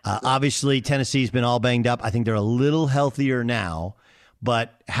 Obviously, Tennessee's been all banged up. I think they're a little healthier now,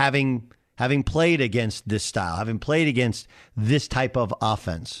 but having played against this style, having played against this type of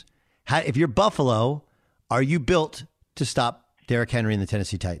offense, if you're Buffalo, are you built to stop Derrick Henry and the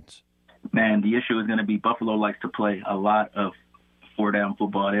Tennessee Titans? Man, the issue is going to be Buffalo likes to play a lot of four-down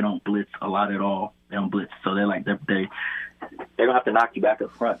football. They don't blitz a lot at all. They don't blitz, so they don't have to knock you back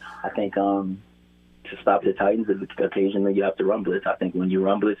up front. I think to stop the Titans, occasionally you have to run blitz. I think when you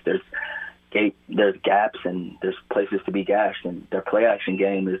run blitz, there's gaps and there's places to be gashed, and their play action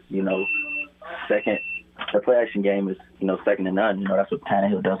game is second. Their play action game is second to none. That's what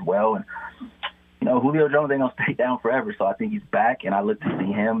Tannehill does well, and Julio Jones ain't gonna stay down forever. So I think he's back, and I look to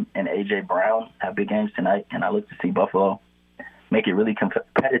see him and AJ Brown have big games tonight, and I look to see Buffalo make it really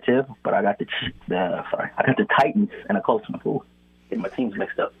competitive. But I got the Titans in a close one. Ooh, getting my teams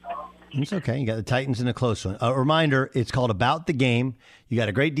mixed up. It's okay. You got the Titans in a close one. A reminder, it's called About the Game. You got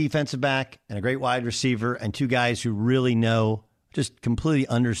a great defensive back and a great wide receiver and two guys who really just completely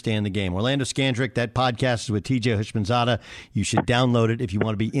understand the game. Orlando Scandrick, that podcast is with TJ Hushmanzada. You should download it if you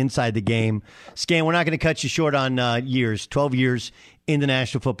want to be inside the game. Scan, we're not going to cut you short on 12 years in the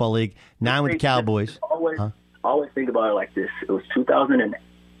National Football League, 9 with the Cowboys. Always think about it like this. It was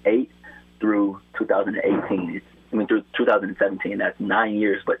 2008 through 2018. Through 2017. That's 9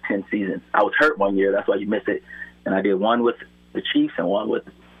 years, but 10 seasons. I was hurt one year. That's why you missed it. And I did one with the Chiefs and one with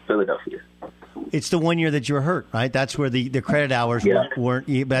Philadelphia. It's the 1 year that you were hurt, right? That's where the credit hours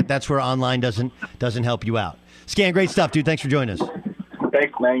weren't. But that's where online doesn't help you out. Scan, great stuff, dude. Thanks for joining us.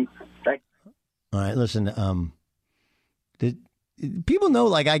 Thanks, man. Thanks. All right, listen. People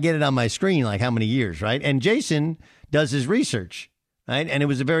know, I get it on my screen, how many years, right? And Jason does his research, right? And it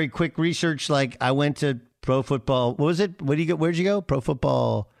was a very quick research. I went to Pro Football. What was it? Where'd you go? Pro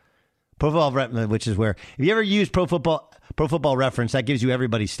Football which is where, if you ever use Pro Football Reference, that gives you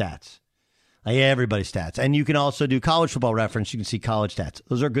everybody's stats. Everybody's stats. And you can also do College Football Reference. You can see college stats.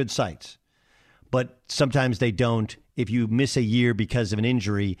 Those are good sites. But sometimes they don't. If you miss a year because of an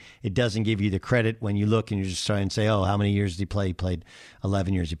injury, it doesn't give you the credit when you look and you're just trying to say, how many years did he play? He played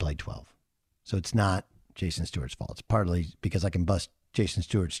 11 years. He played 12. So it's not Jason Stewart's fault. It's partly because I can bust Jason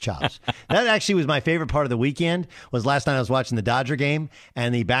Stewart's chops. That actually was my favorite part of the weekend. Was last night I was watching the Dodger game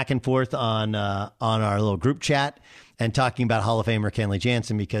and the back and forth on our little group chat and talking about Hall of Famer Kenley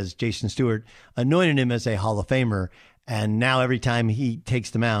Jansen, because Jason Stewart anointed him as a Hall of Famer, and now every time he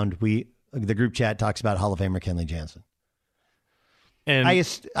takes the mound, the group chat talks about Hall of Famer Kenley Jansen. And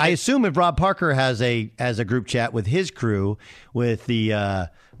I assume if Rob Parker has a group chat with his crew, with the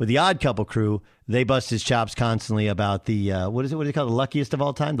Odd Couple crew, they bust his chops constantly about the what is it called, the luckiest of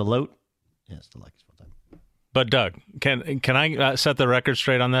all time, the LOAT. Yes, the luckiest of all time. But Doug, can I set the record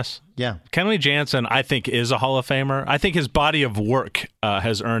straight on this? Yeah, Kenley Jansen, I think, is a Hall of Famer. I think his body of work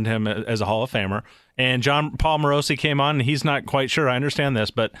has earned him as a Hall of Famer. And John Paul Morosi came on, and he's not quite sure. I understand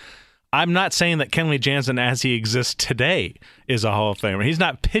this, but I'm not saying that Kenley Jansen, as he exists today, is a Hall of Famer. He's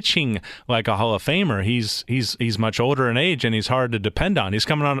not pitching like a Hall of Famer. He's much older in age, and he's hard to depend on. He's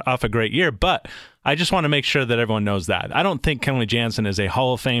coming off a great year, but I just want to make sure that everyone knows that. I don't think Kenley Jansen is a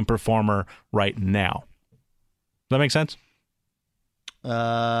Hall of Fame performer right now. Does that make sense?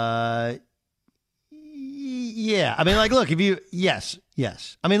 Yeah. I mean, like, look, yes.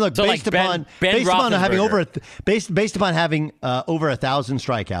 I mean, look, So, based like, upon having over 1,000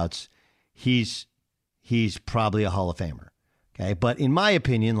 strikeouts, he's probably a Hall of Famer. Okay, but in my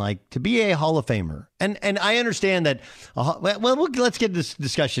opinion, like, to be a Hall of Famer, and I understand that. Let's get this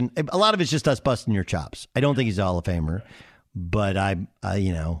discussion. A lot of it's just us busting your chops. I don't think he's a Hall of Famer, but I'd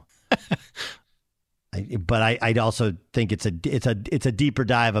also think it's a deeper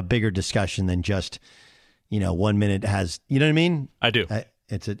dive, a bigger discussion than just 1 minute has. You know what I mean? I do.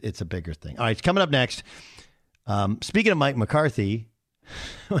 It's a bigger thing. All right, it's coming up next. Speaking of Mike McCarthy,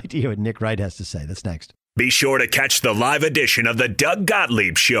 wait to hear what Nick Wright has to say. That's next. Be sure to catch the live edition of the Doug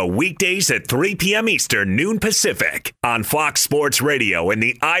Gottlieb Show weekdays at 3 p.m. Eastern, noon Pacific on Fox Sports Radio and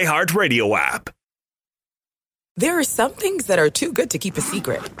the iHeartRadio app. There are some things that are too good to keep a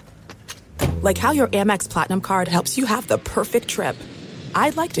secret. Like how your Amex Platinum card helps you have the perfect trip.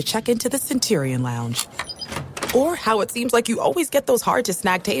 I'd like to check into the Centurion Lounge. Or how it seems like you always get those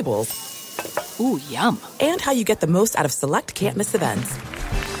hard-to-snag tables. Ooh, yum. And how you get the most out of select can't-miss events.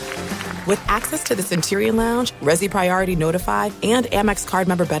 With access to the Centurion Lounge, Resi Priority Notified, and Amex card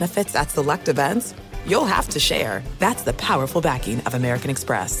member benefits at select events, you'll have to share. That's the powerful backing of American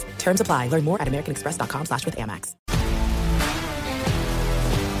Express. Terms apply. Learn more at americanexpress.com/withAmex.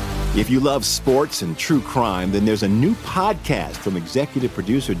 If you love sports and true crime, then there's a new podcast from executive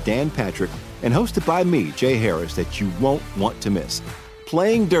producer Dan Patrick and hosted by me, Jay Harris, that you won't want to miss.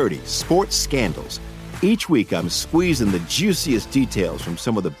 Playing Dirty: Sports Scandals. Each week, I'm squeezing the juiciest details from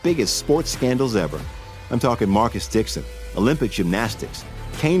some of the biggest sports scandals ever. I'm talking Marcus Dixon, Olympic gymnastics,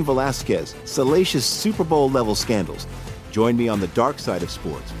 Cain Velasquez, salacious Super Bowl-level scandals. Join me on the dark side of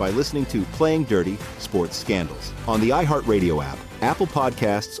sports by listening to Playing Dirty: Sports Scandals on the iHeartRadio app, Apple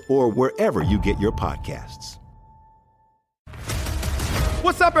Podcasts, or wherever you get your podcasts.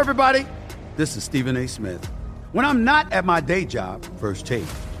 What's up, everybody? This is Stephen A. Smith. When I'm not at my day job, First Take,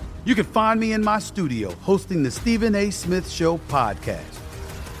 you can find me in my studio hosting the Stephen A. Smith Show podcast.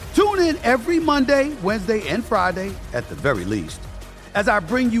 Tune in every Monday, Wednesday, and Friday, at the very least, as I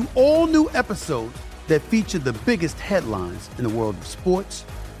bring you all new episodes that feature the biggest headlines in the world of sports,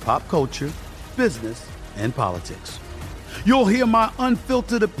 pop culture, business, and politics. You'll hear my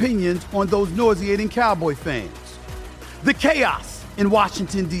unfiltered opinions on those nauseating Cowboy fans, the chaos in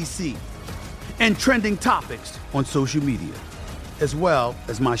Washington, D.C., and trending topics on social media, as well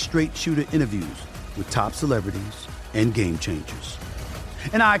as my straight shooter interviews with top celebrities and game changers.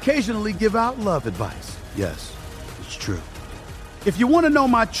 And I occasionally give out love advice. Yes, it's true. If you want to know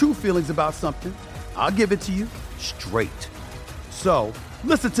my true feelings about something, I'll give it to you straight. So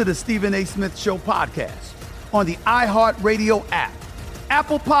listen to the Stephen A. Smith Show podcast on the iHeartRadio app,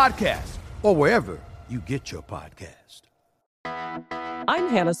 Apple Podcasts, or wherever you get your podcast. I'm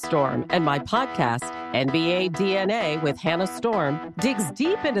Hannah Storm, and my podcast, NBA DNA with Hannah Storm, digs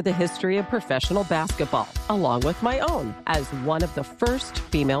deep into the history of professional basketball, along with my own, as one of the first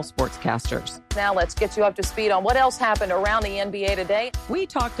female sportscasters. Now let's get you up to speed on what else happened around the NBA today. We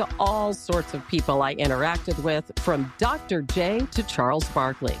talked to all sorts of people I interacted with, from Dr. J to Charles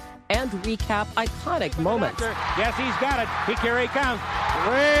Barkley, and recap iconic moments. Yes, he's got it. Here he comes.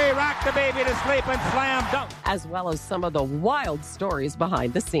 Way rock the baby to sleep and slam dunk. As well as some of the wild stories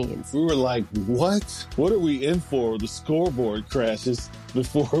behind the scenes. We were like, what? What are we in for? The scoreboard crashes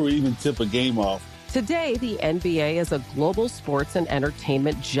before we even tip a game off. Today, the NBA is a global sports and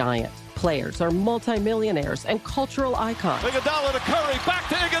entertainment giant. Players are multimillionaires and cultural icons. Iguodala to Curry, back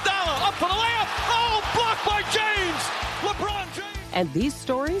to Iguodala, up for the layup. Oh, blocked by James. LeBron James. And these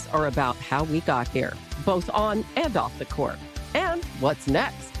stories are about how we got here, both on and off the court. And what's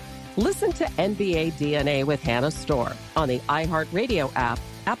next? Listen to NBA DNA with Hannah Storm on the iHeartRadio app,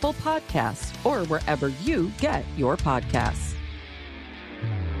 Apple Podcasts, or wherever you get your podcasts.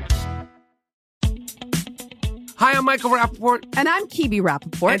 Hi, I'm Michael Rappaport. And I'm Kibi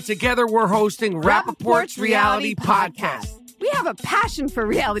Rappaport. And together we're hosting Rappaport's Reality Podcast. We have a passion for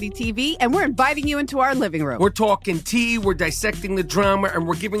reality TV, and we're inviting you into our living room. We're talking tea, we're dissecting the drama, and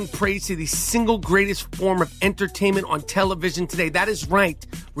we're giving praise to the single greatest form of entertainment on television today. That is right.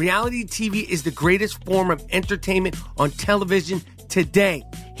 Reality TV is the greatest form of entertainment on television today.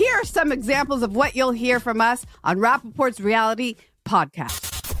 Here are some examples of what you'll hear from us on Rappaport's Reality Podcast.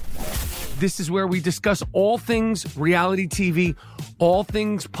 This is where we discuss all things reality TV, all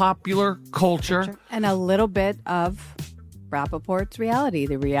things popular culture. And a little bit of Rappaport's reality,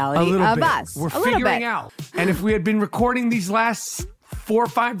 the reality of bit. us. We're a little figuring bit. out. And if we had been recording these last 4 or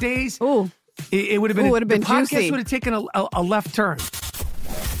 5 days, it would have been, the podcast juicy. would have taken a left turn.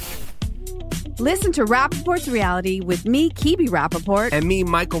 Listen to Rappaport's reality with me, Kibi Rappaport. And me,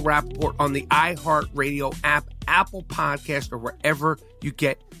 Michael Rappaport, on the iHeartRadio app, Apple Podcast, or wherever you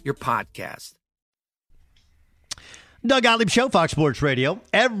get your podcast. Doug Gottlieb Show, Fox Sports Radio.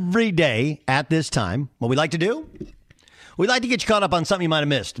 Every day at this time, what we like to do, we like to get you caught up on something you might have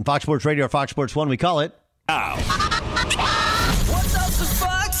missed. In Fox Sports Radio or Fox Sports 1, we call it Now. What does the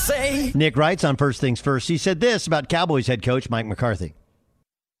Fox say? Nick writes on First Things First. He said this about Cowboys head coach Mike McCarthy.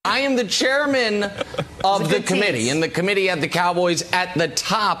 I am the chairman of the committee, and the committee had the Cowboys at the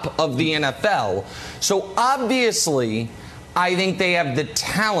top of the NFL. So obviously, I think they have the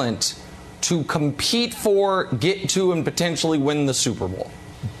talent to compete for, get to, and potentially win the Super Bowl.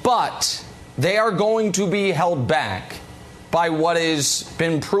 But they are going to be held back by what has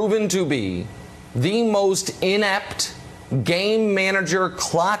been proven to be the most inept game manager,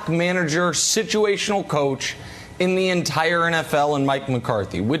 clock manager, situational coach in the entire NFL, and Mike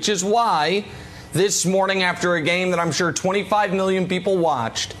McCarthy, which is why this morning, after a game that I'm sure 25 million people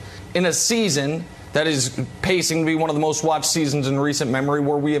watched, in a season that is pacing to be one of the most watched seasons in recent memory,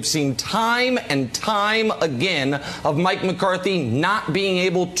 where we have seen time and time again of Mike McCarthy not being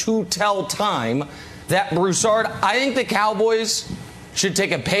able to tell time, that Broussard, I think the Cowboys should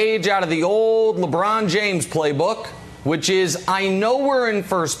take a page out of the old LeBron James playbook, which is, I know we're in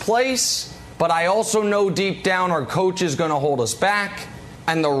first place, but I also know deep down our coach is going to hold us back,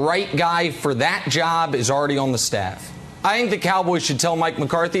 and the right guy for that job is already on the staff. I think the Cowboys should tell Mike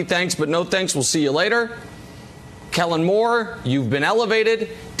McCarthy, thanks, but no thanks, we'll see you later. Kellen Moore, you've been elevated.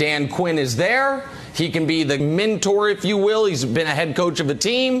 Dan Quinn is there. He can be the mentor, if you will. He's been a head coach of a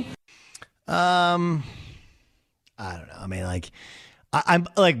team. I don't know. I mean, I'm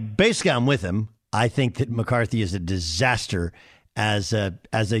basically I'm with him. I think that McCarthy is a disaster as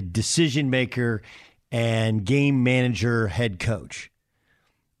a decision maker and game manager, head coach.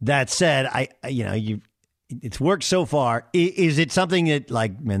 That said, it's worked so far. Is it something that,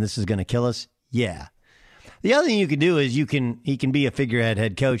 man, this is going to kill us? Yeah. The other thing you can do is he can be a figurehead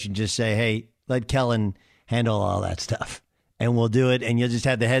head coach and just say, hey, let Kellen handle all that stuff, and we'll do it. And you'll just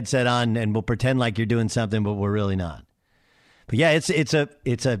have the headset on, and we'll pretend like you're doing something, but we're really not. But yeah, it's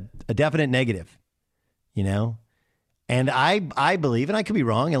a definite negative, And I believe, and I could be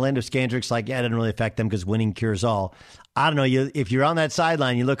wrong, Orlando Scandrick's it doesn't really affect them because winning cures all. I don't know. If you're on that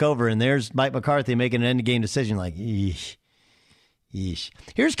sideline, you look over and there's Mike McCarthy making an end-of-game decision yeesh.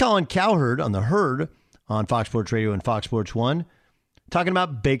 Here's Colin Cowherd on The Herd on Fox Sports Radio and Fox Sports 1 talking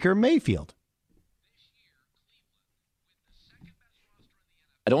about Baker Mayfield.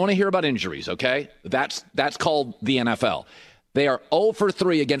 I don't want to hear about injuries, okay? That's called the NFL. They are 0 for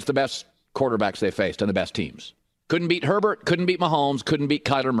 3 against the best quarterbacks they faced and the best teams. Couldn't beat Herbert, couldn't beat Mahomes, couldn't beat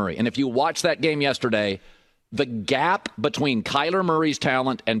Kyler Murray. And if you watch that game yesterday, the gap between Kyler Murray's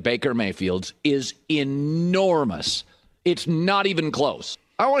talent and Baker Mayfield's is enormous. It's not even close.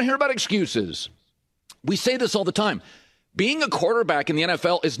 I don't want to hear about excuses. We say this all the time. Being a quarterback in the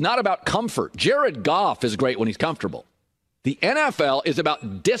NFL is not about comfort. Jared Goff is great when he's comfortable. The NFL is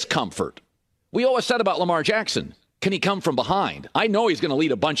about discomfort. We always said about Lamar Jackson, can he come from behind? I know he's going to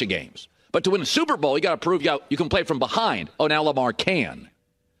lead a bunch of games. But to win a Super Bowl, you got to prove you can play from behind. Oh, now Lamar can.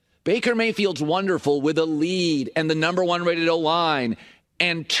 Baker Mayfield's wonderful with a lead and the number 1 rated O-line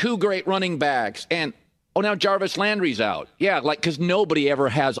and 2 great running backs. And, now Jarvis Landry's out. Yeah, because nobody ever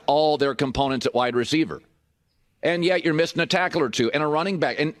has all their components at wide receiver. And, yeah, you're missing a tackle or two and a running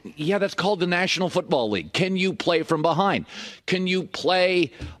back. And, yeah, that's called the National Football League. Can you play from behind? Can you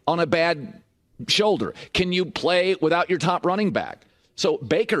play on a bad shoulder? Can you play without your top running back? So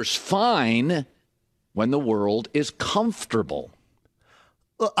Baker's fine when the world is comfortable.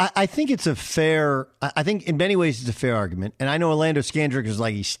 Well, I think it's I think in many ways it's a fair argument. And I know Orlando Scandrick is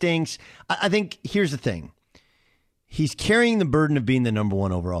he stinks. I think here's the thing. He's carrying the burden of being the number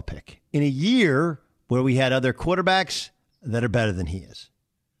 1 overall pick in a year where we had other quarterbacks that are better than he is.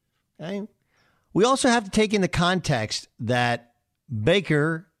 Okay? We also have to take in the context that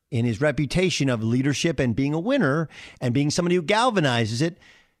Baker, in his reputation of leadership and being a winner and being somebody who galvanizes it,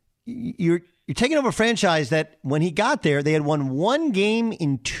 you're taking over a franchise that when he got there, they had won 1 game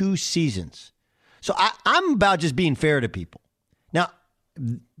in 2 seasons. So I'm about just being fair to people. Now,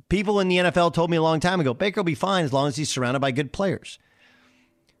 people in the NFL told me a long time ago, Baker will be fine as long as he's surrounded by good players.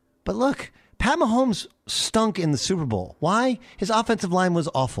 But look, Pat Mahomes stunk in the Super Bowl. Why? His offensive line was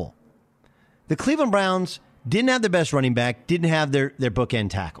awful. The Cleveland Browns didn't have their best running back, didn't have their bookend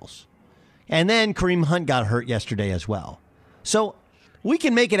tackles. And then Kareem Hunt got hurt yesterday as well. So we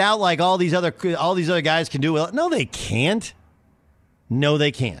can make it out like all these other guys can do it. No, they can't. No,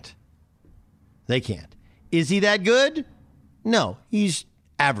 they can't. They can't. Is he that good? No, he's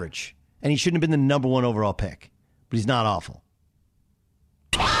average. And he shouldn't have been the number 1 overall pick. But he's not awful.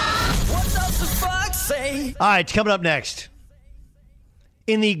 What does the fuck say? All right, coming up next.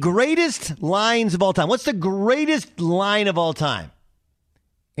 In the greatest lines of all time. What's the greatest line of all time?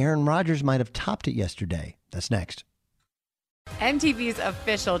 Aaron Rodgers might have topped it yesterday. That's next. MTV's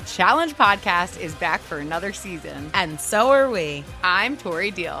official Challenge podcast is back for another season. And so are we. I'm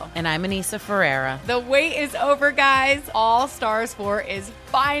Tori Deal. And I'm Anissa Ferreira. The wait is over, guys. All Stars 4 is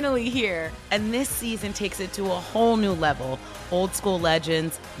finally here. And this season takes it to a whole new level. Old school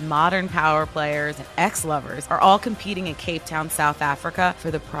legends, modern power players, and ex-lovers are all competing in Cape Town, South Africa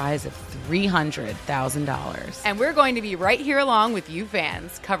for the prize of $300,000. And we're going to be right here along with you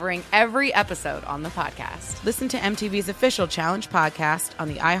fans, covering every episode on the podcast. Listen to MTV's official Challenge podcast on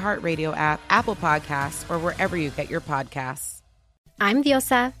the iHeartRadio app, Apple Podcasts, or wherever you get your podcasts. I'm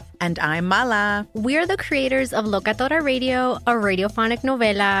Diosa. And I'm Mala. We're the creators of Locatora Radio, a radiophonic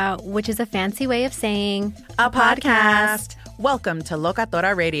novela, which is a fancy way of saying a podcast. Welcome to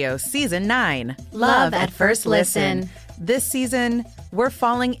Locatora Radio Season 9. Love at First Listen. This season, we're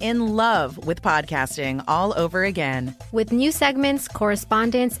falling in love with podcasting all over again. With new segments,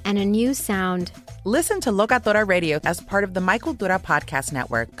 correspondence, and a new sound. Listen to Locatora Radio as part of the Michael Dura Podcast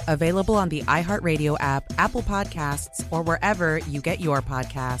Network. Available on the iHeartRadio app, Apple Podcasts, or wherever you get your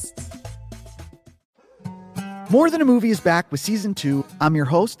podcasts. More Than a Movie is back with Season 2. I'm your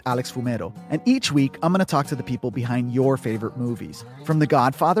host, Alex Fumero. And each week, I'm going to talk to the people behind your favorite movies. From The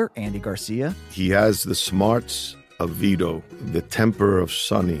Godfather, Andy Garcia. He has the smarts of Vito, the temper of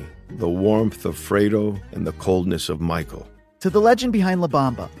Sonny, the warmth of Fredo, and the coldness of Michael. To the legend behind La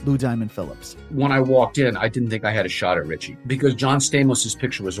Bamba, Lou Diamond Phillips. When I walked in, I didn't think I had a shot at Richie because John Stamos'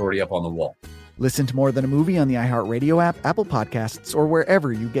 picture was already up on the wall. Listen to More Than a Movie on the iHeartRadio app, Apple Podcasts, or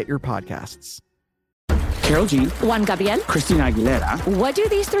wherever you get your podcasts. Karol G, Juan Gabriel, Christina Aguilera. What do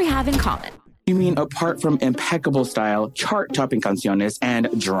these three have in common? You mean apart from impeccable style, chart-topping canciones, and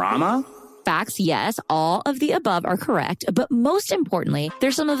drama? Facts, yes, all of the above are correct, but most importantly,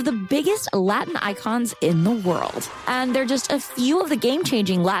 they're some of the biggest Latin icons in the world. And they're just a few of the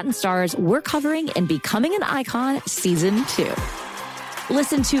game-changing Latin stars we're covering in Becoming an Icon Season 2.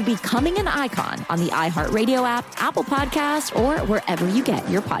 Listen to Becoming an Icon on the iHeartRadio app, Apple Podcasts, or wherever you get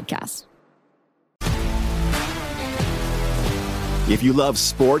your podcasts. If you love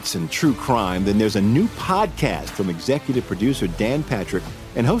sports and true crime, then there's a new podcast from executive producer Dan Patrick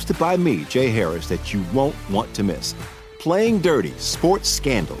and hosted by me, Jay Harris, that you won't want to miss. Playing Dirty: Sports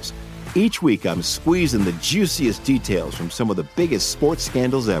Scandals. Each week, I'm squeezing the juiciest details from some of the biggest sports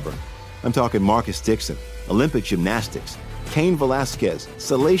scandals ever. I'm talking Marcus Dixon, Olympic gymnastics, Cain Velasquez,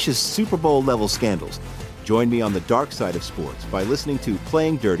 salacious Super Bowl-level scandals. Join me on the dark side of sports by listening to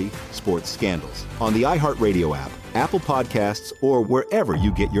Playing Dirty: Sports Scandals on the iHeartRadio app, Apple Podcasts, or wherever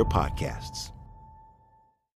you get your podcasts.